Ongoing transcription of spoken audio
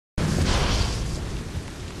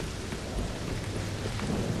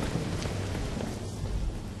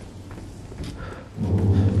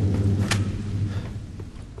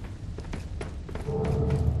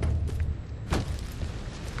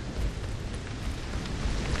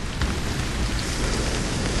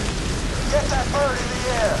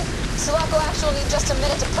Sulaco actually need just a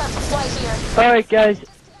minute to prep for flight here. Alright, guys.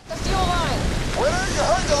 The fuel line.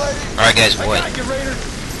 Alright, guys, what?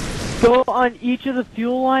 Go on each of the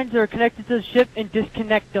fuel lines that are connected to the ship and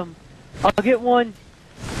disconnect them. I'll get one.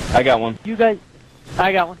 I got one. You guys...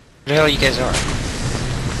 I got one. Where the hell you guys are?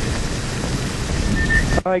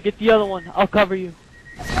 Alright, get the other one. I'll cover you.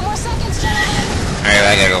 A few more seconds, gentlemen. Alright,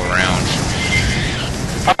 I gotta go around.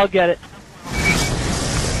 I'll get it.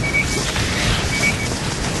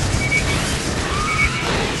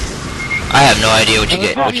 I have no idea what you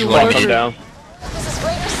get. What you want to Come do? down. This is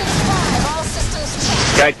Raider 6-5. All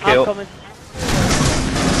systems checked. Guy I'm killed. coming.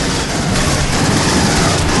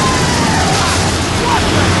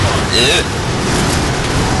 Ugh.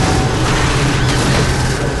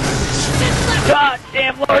 God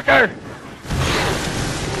damn lurker!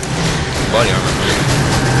 Body armor.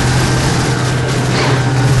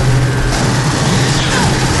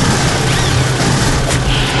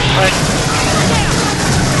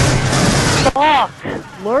 Fuck!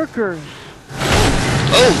 Lurkers!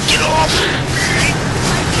 Oh, get off!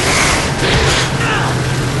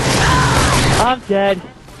 I'm dead.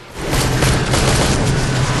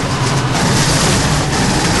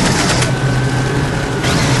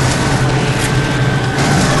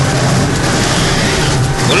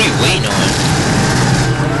 What are you waiting on?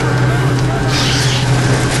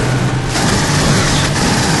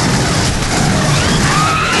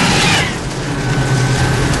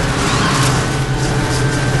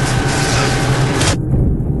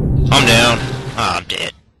 I'm down. Oh, I'm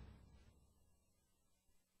dead.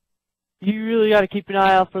 You really gotta keep an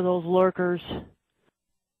eye out for those lurkers.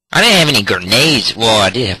 I didn't have any grenades. Well, I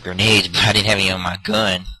did have grenades, but I didn't have any on my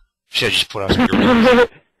gun. Should've just put out some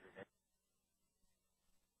grenades.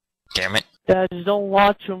 Damn it. Yeah, just don't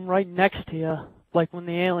watch them right next to you, like when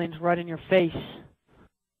the alien's right in your face.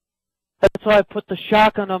 That's why I put the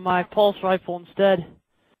shotgun on my pulse rifle instead.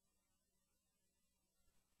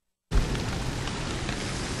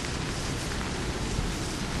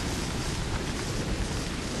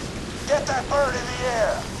 Get that bird in the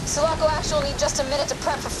air! Sulaco actually need just a minute to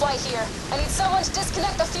prep for flight here. I need someone to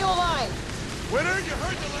disconnect the fuel line. Winner, you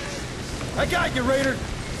heard the lady! I got you, Raider!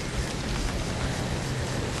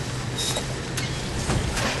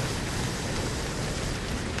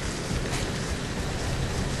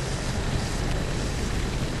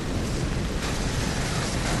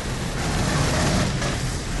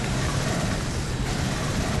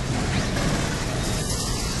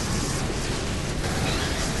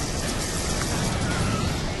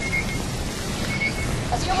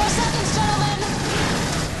 A few more seconds, gentlemen.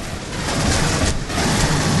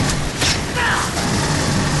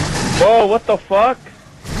 Whoa, what the fuck?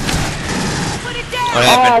 Put it down. What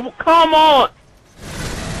happened? Oh, come on!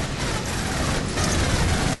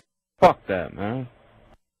 Fuck that, man.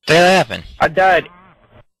 What the hell happened? I died.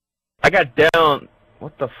 I got down.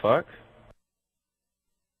 What the fuck?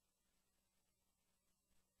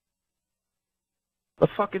 The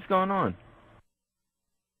fuck is going on?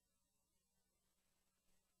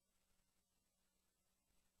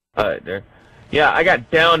 Alright, there. Yeah, I got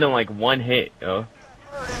down in like one hit, yo.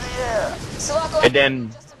 Bird in the air! Sulaco And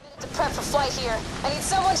then... just a minute to prep for flight here. I need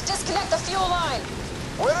someone to disconnect the fuel line.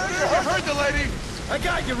 Winner, you heard the lady! I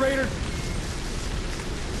got you, Raider!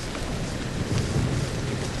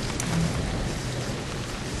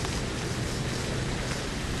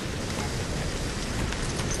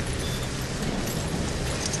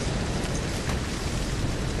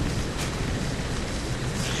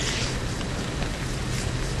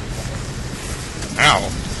 Ow.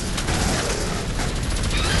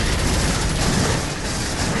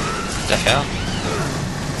 What the hell?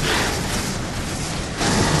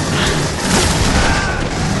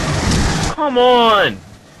 Come on!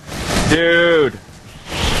 Dude!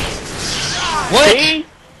 What? See?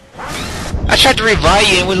 I tried to revive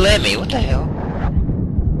you and it wouldn't let me. What the hell?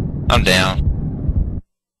 I'm down.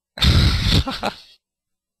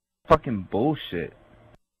 Fucking bullshit.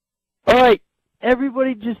 Alright,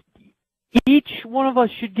 everybody just... Each one of us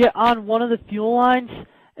should get on one of the fuel lines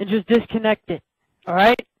and just disconnect it.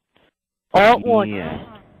 Alright? All at once.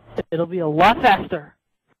 Yeah. It'll be a lot faster.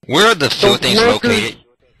 Where are the fuel things lurkers, located?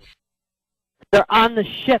 They're on the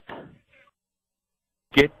ship.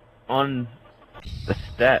 Get on the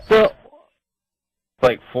steps. So,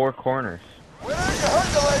 Like four corners. Winner, you heard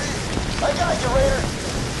the lady! I got you, Raider!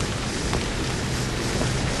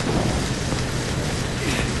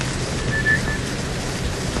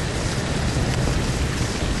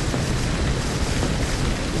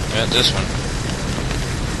 Yeah, this one.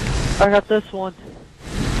 I got this one.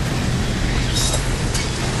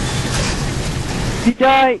 He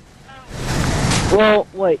died. Well,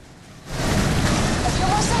 wait.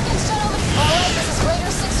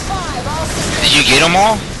 Did you get them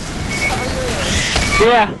all?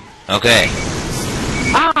 Yeah. Okay.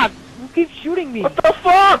 Ah! Who keeps shooting me? What the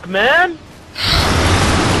fuck, man?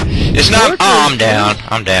 It's not. Oh, I'm down.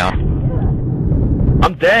 I'm down.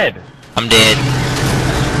 I'm dead. I'm dead.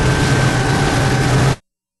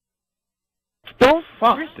 Don't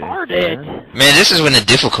Fuck restart this, it. man. Man, this is when the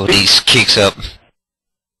difficulty kicks up.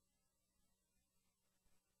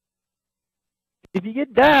 If you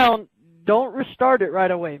get down, don't restart it right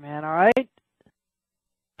away, man, alright?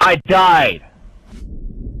 I died.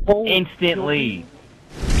 Oh, Instantly.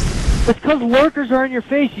 It's because lurkers are in your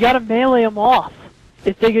face. You gotta melee them off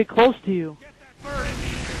if they get close to you.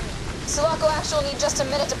 Sulaco Actual need just a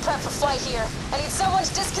minute to prep for flight here. I need someone to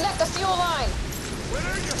disconnect the fuel line. Winner,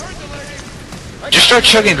 you heard the lady. Just start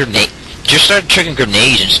chucking grenade. Just start chucking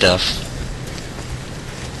grenades and stuff.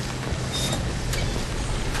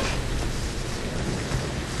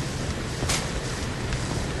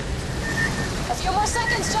 A few more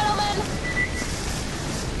seconds, gentlemen.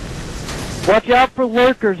 Watch out for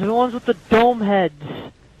lurkers. They're the ones with the dome heads.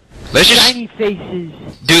 Let's just, Shiny faces.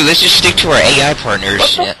 dude. Let's just stick to our AI partners.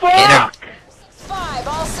 What the fuck? 5,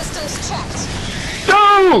 all systems checked.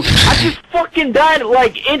 Dude! I just fucking died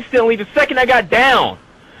like instantly the second I got down.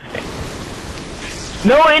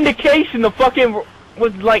 No indication the fucking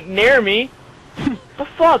was like near me. The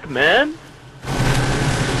fuck, man?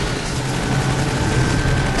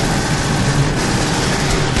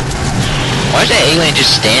 Why is that alien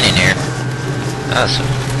just standing there? That's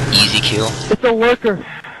an easy kill. It's a lurker.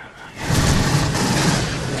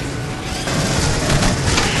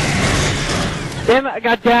 Damn it, I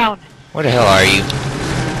got down. Where the hell are you?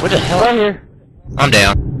 Where the hell? Right here. I'm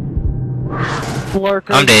down.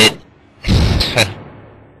 Lurker. I'm dead.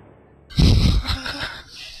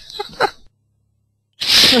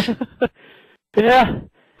 Yeah.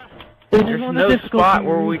 This is There's when no the difficulty spot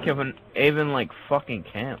where we can even like fucking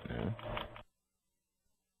camp, man.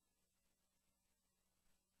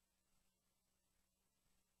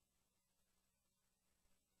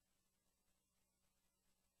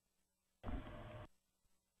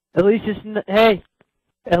 At least it's hey.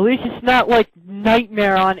 At least it's not like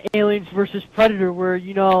Nightmare on Aliens vs Predator, where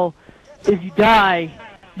you know, if you die,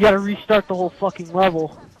 you gotta restart the whole fucking level.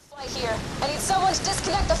 Flight here. I need someone to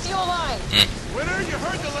disconnect the fuel line. Winner, you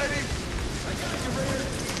heard the lady.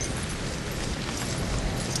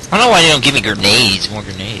 I don't know why they don't give me grenades. More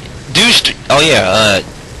grenades. Dude, oh yeah.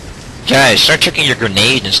 Guys, start checking your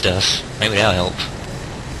grenade and stuff. Maybe that'll help.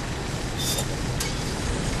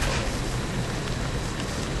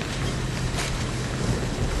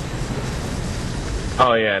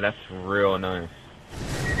 Oh yeah, that's real nice.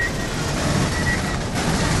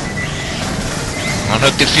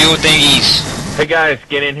 Unhook the fuel thingies. Hey guys,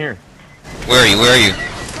 get in here. Where are you? Where are you?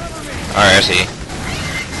 Alright, I see.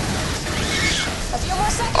 A few more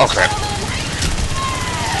seconds, Oh crap. gentlemen.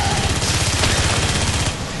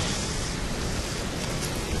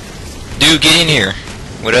 Dude, get in here.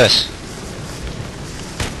 With us.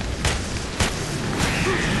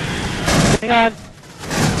 Hang on.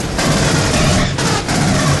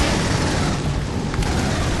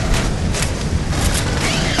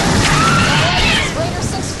 Raider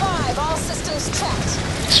 6-5, all systems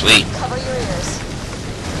checked. Sweet. Cover your ears.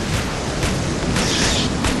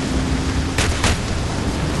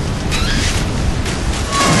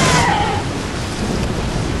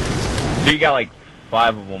 So you got like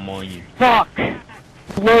 5 of them on you. Fuck.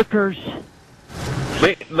 Lurkers.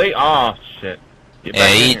 Oh shit. Get back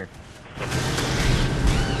Hey. in here.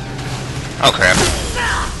 Oh crap.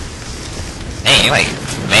 Dang, you like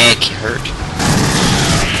mad hurt.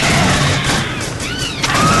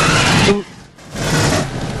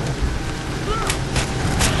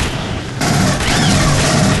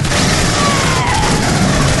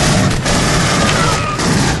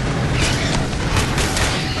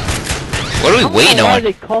 What are we waiting Why on?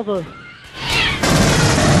 they call the...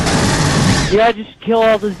 Yeah, just kill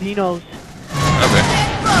all the Xenos.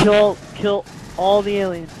 Okay. Kill all the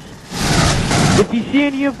aliens. If you see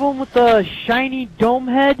any of them with the shiny dome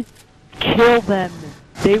head, kill them.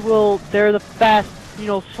 They're the fast, you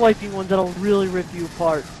know, swiping ones that'll really rip you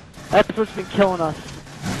apart. That's what's been killing us.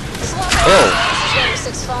 Oh. Raider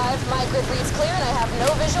 6-5, my grid reads clear and I have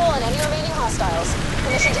no visual on any remaining hostiles.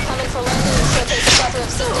 Permission to come in for landing and showcase a plethora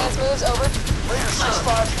of scene dance moves, over. Raider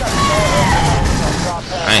 6-5's got the go-ahead. Drop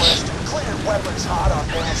that Nice. west. Cleared weapons hot on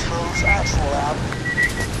dance moves. Actual out.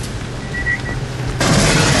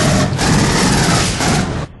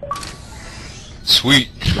 Sweet.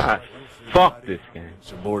 God, fuck this game.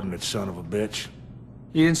 Subordinate son of a bitch.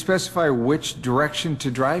 You didn't specify which direction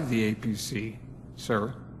to drive the APC,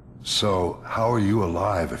 sir. So, how are you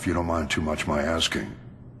alive, if you don't mind too much my asking?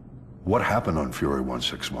 What happened on Fury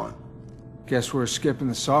 161? Guess we're skipping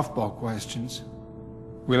the softball questions.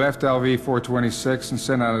 We left LV-426 and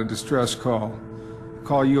sent out a distress call. A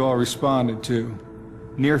call you all responded to.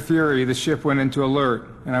 Near Fury, the ship went into alert,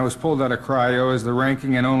 and I was pulled out of cryo as the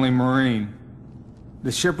ranking and only Marine.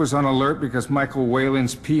 The ship was on alert because Michael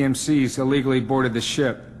Wayland's PMCs illegally boarded the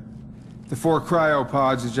ship. The 4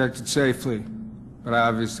 cryopods ejected safely, but I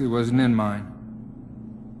obviously wasn't in mine.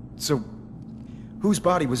 So, whose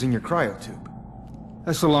body was in your cryo tube?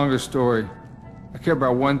 That's a longer story. I care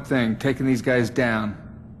about one thing, taking these guys down.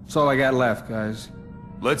 That's all I got left, guys.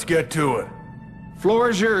 Let's get to it. Floor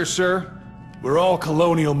is yours, sir. We're all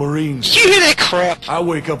Colonial Marines. Did you hear that crap? I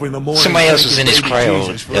wake up in the morning. Somebody else was in his thanking cryo,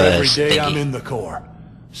 Jesus for every day thingy. I'm in the Corps.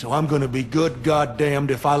 So I'm gonna be good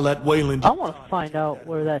goddamned if I let Wayland. I want to find out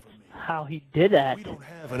where that's how he did that. We don't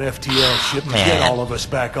have an FTL ship to Man. get all of us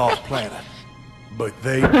back off planet. But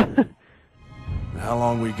they. How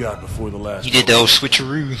long we got before the last? You did the old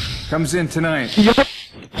switcheroo. Comes in tonight. Yup,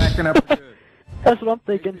 Packing up good. that's what I'm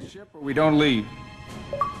thinking. Ship or we don't leave.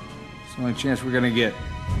 It's the only chance we're gonna get.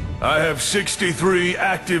 I have 63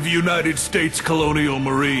 active United States Colonial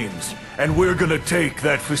Marines, and we're gonna take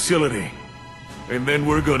that facility. And then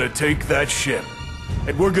we're gonna take that ship.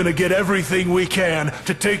 And we're gonna get everything we can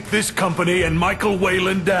to take this company and Michael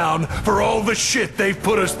Wayland down for all the shit they've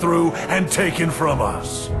put us through and taken from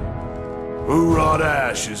us. Hoorah to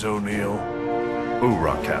ashes, O'Neill.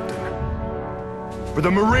 Hoorah, Captain. For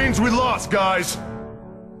the Marines we lost, guys!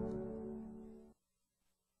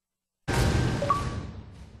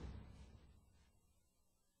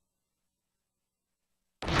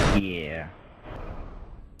 Yeah.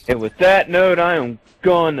 And with that note, I am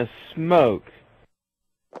gonna smoke.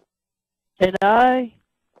 And I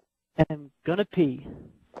am gonna pee.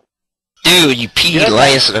 Dude, you peed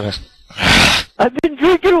last. I've been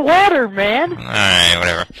drinking water, man.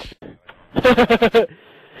 Alright, whatever.